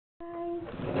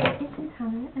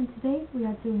Hannah, and today we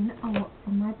are doing a What's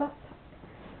in My Backpack.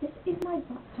 This is my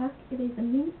backpack. It is a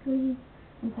mint green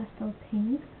and pastel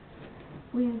pink.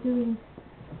 We are doing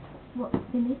what's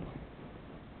in it.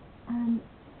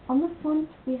 On the front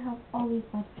we have all these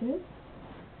badges,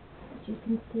 as you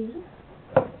can see.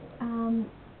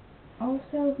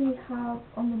 Also we have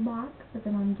on the back as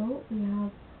an handle, we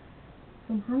have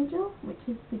some hand gel, which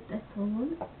is the Dettol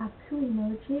one, a poo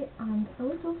emoji and a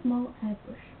little small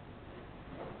airbrush.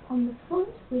 On the front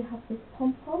we have this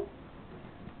pom-pom.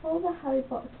 All the Harry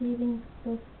Potter clothing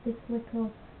does this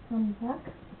little handbag.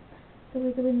 So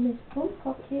we're doing this front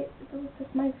pocket with a little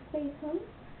smiley face on.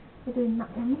 We're doing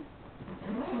that one.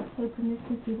 Let's open this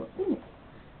and see what's in it.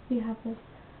 We have this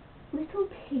little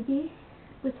piggy,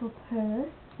 little purse,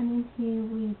 and in here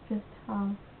we just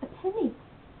have a penny.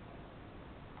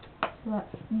 So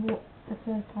that's what the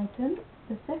first item.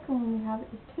 The second one we have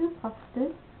is two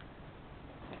plasters.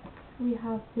 We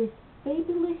have this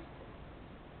Babyliss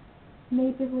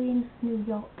Maybelline New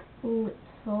York Lip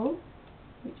Sole,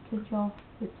 which gives your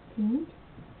lips pink,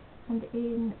 and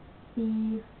in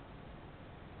the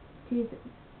it is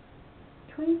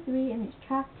 23 and it's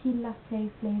chai tea latte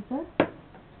flavour.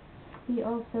 We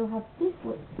also have this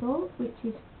lip sole, which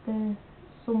is the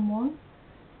Someone,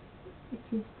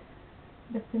 which is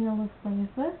the vanilla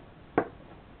flavour.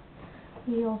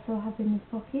 We also have in this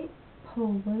pocket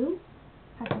polos,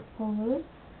 pack of polos.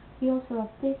 We also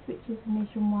have this, which is a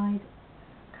Nationwide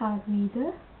card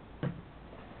reader.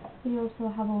 We also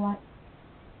have a white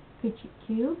fidget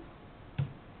cube.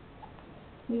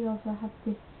 We also have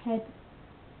this headphone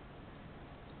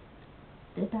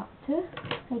adapter.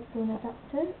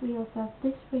 We also have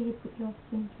this where you put your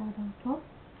SIM card out of.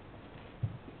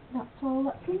 That's all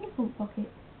that's in the front pocket.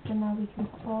 So now we can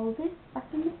put all this back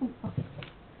in the front pocket.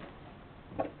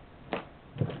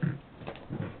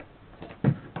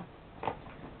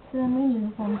 So then we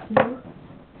move on to the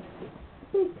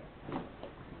big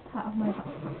part of my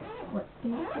backpack. Let's see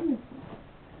what's in this one.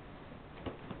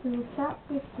 So we'll start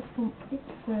with the front bit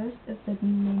first of the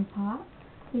main part.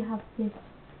 We have this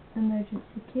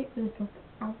emergency kit with a little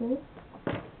owl.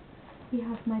 We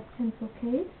have my pencil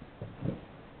case.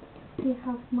 We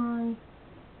have my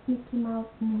Mickey Mouse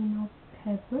and Minnie Mouse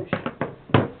hairbrush.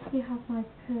 We have my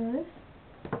purse.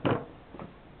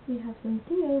 We have some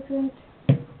deodorant.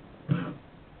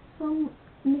 Some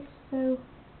miso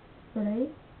spray.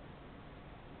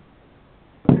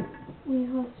 We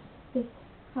have this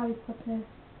Harry Potter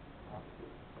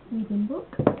reading book.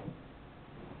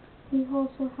 We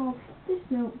also have this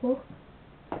notebook,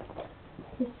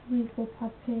 this refill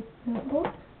pad paper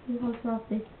notebook. We also have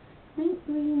this mint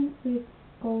green with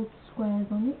gold squares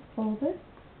on it folder.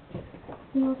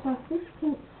 We also have this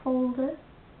pink folder,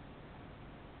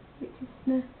 which is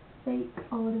Snowflake,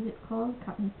 or what is it called? I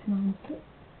can't really pronounce it.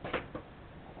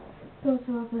 We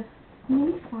also have a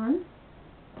mini fan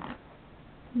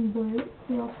in blue.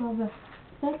 We also have a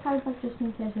spare carry bag just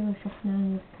in case we go shopping and I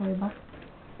need a carry bag.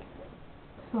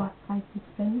 So that's 5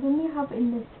 pence. Then we have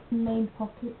in this main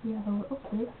pocket we have a little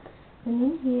clip. And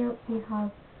in here we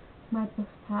have my bus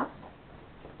pass.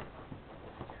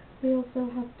 We also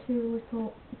have two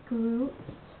little Groots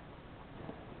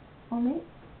on it,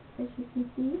 as you can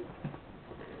see.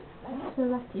 So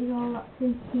that is all that's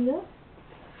in here.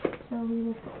 So we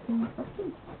will put things back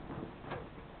in.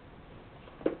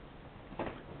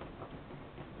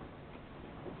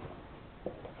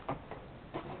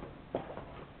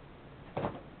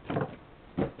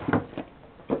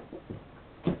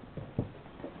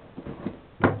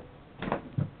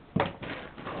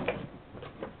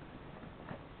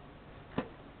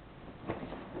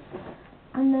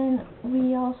 And then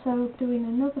we also doing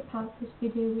another part of this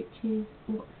video, which is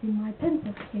what's in my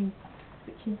pencil case,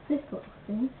 which is this little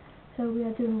thing. So we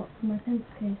are doing what's in my pencil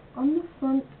case. On the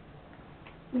front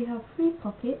we have 3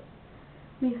 pockets.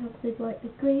 We have the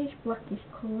greyish blackish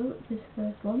colour, which is the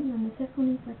first one, and the second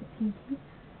one is like a pinky,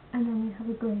 and then we have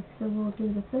a grey. So we'll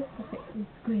do the first pocket with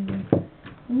the grey one.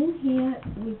 And in here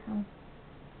we have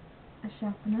a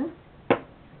sharpener,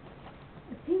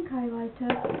 a pink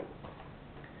highlighter.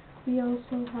 We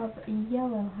also have a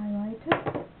yellow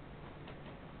highlighter,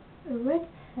 a red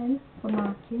pen for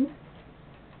marking,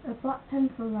 a black pen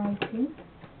for writing,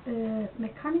 a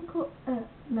mechanical,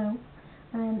 no,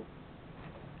 and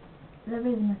there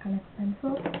is a mechanical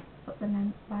pencil, but then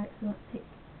I'm right, so let's take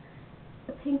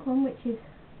a pink one, which is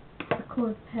a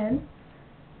coloured pen,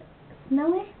 a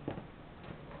smelly,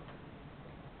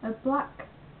 a black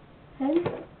pen,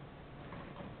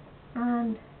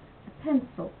 and a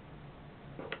pencil.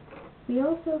 We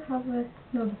also have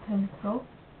another pencil.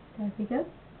 There we go.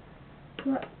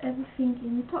 So that's everything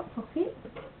in the top pocket.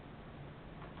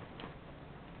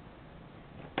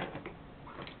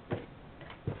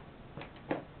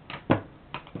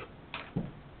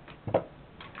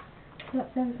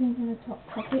 that's everything in the top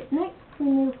pocket. Next we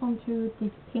move on to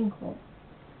this pink one.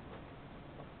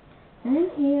 And in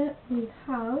here we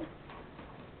have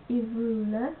a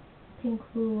ruler, pink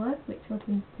ruler, which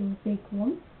opens to a big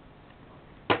one.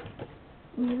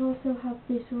 We also have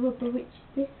this rubber, which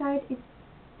this side is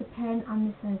the pen and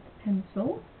this side is the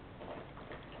pencil.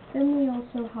 Then we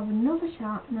also have another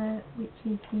sharpener, which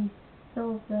is the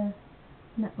silver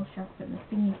metal sharpener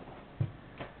thingy.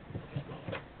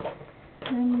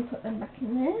 And then we put them back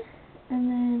in there, and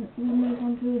then we move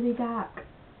on to the dark,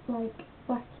 like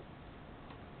black,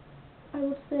 I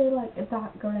would say like a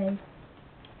dark grey.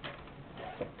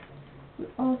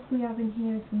 All we have in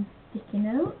here is some sticky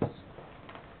notes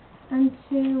and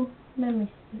 2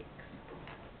 memory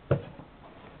sticks.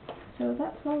 So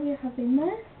that's all we have in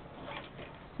there.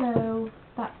 So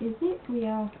that is it. We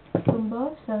are done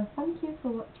both. So thank you for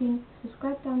watching.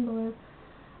 Subscribe down below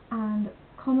and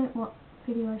comment what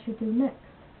video I should do next,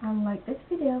 and like this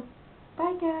video.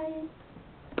 Bye guys.